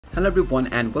Hello everyone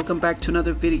and welcome back to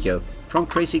another video from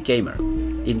Crazy Gamer.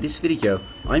 In this video,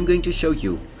 I'm going to show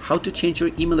you how to change your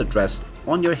email address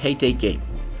on your Hay Day game.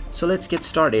 So let's get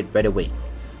started right away.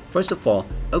 First of all,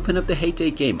 open up the Hay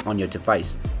Day game on your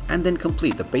device and then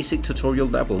complete the basic tutorial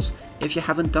levels if you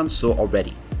haven't done so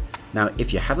already. Now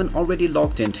if you haven't already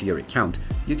logged into your account,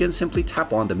 you can simply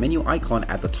tap on the menu icon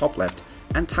at the top left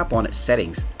and tap on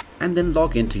Settings and then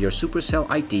log into your Supercell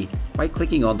ID by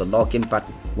clicking on the login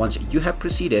button. Once you have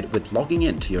proceeded with logging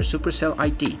into your Supercell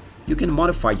ID, you can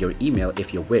modify your email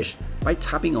if you wish by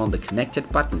tapping on the connected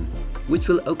button, which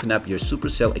will open up your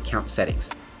Supercell account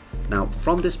settings. Now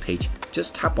from this page,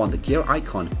 just tap on the gear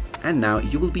icon and now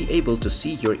you will be able to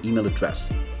see your email address.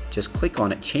 Just click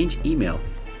on change email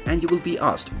and you will be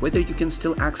asked whether you can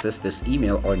still access this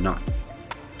email or not.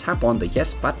 Tap on the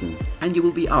yes button and you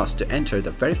will be asked to enter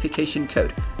the verification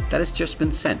code that has just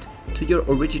been sent to your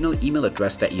original email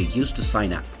address that you used to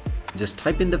sign up. Just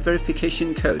type in the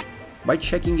verification code by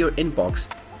checking your inbox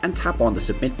and tap on the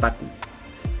submit button.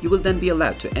 You will then be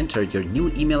allowed to enter your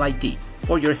new email ID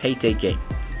for your Hay Day game.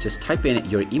 Just type in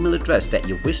your email address that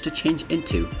you wish to change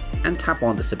into and tap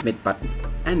on the submit button.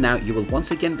 And now you will once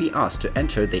again be asked to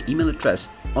enter the email address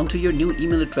onto your new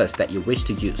email address that you wish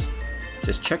to use.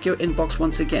 Just check your inbox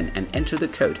once again and enter the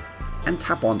code and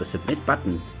tap on the submit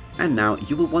button, and now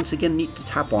you will once again need to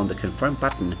tap on the confirm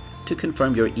button to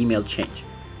confirm your email change.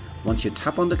 Once you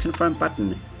tap on the confirm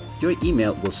button, your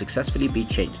email will successfully be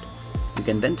changed. You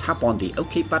can then tap on the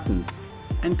OK button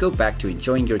and go back to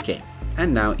enjoying your game.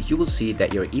 And now you will see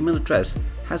that your email address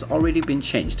has already been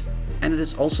changed and it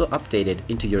is also updated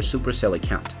into your Supercell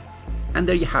account. And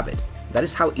there you have it. That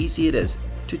is how easy it is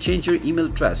to change your email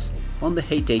address on the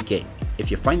Hay Day game. If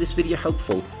you find this video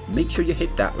helpful, make sure you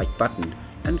hit that like button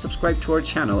and subscribe to our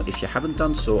channel if you haven't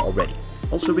done so already.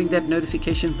 Also ring that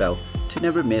notification bell to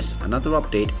never miss another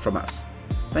update from us.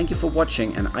 Thank you for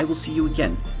watching and I will see you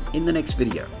again in the next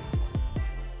video.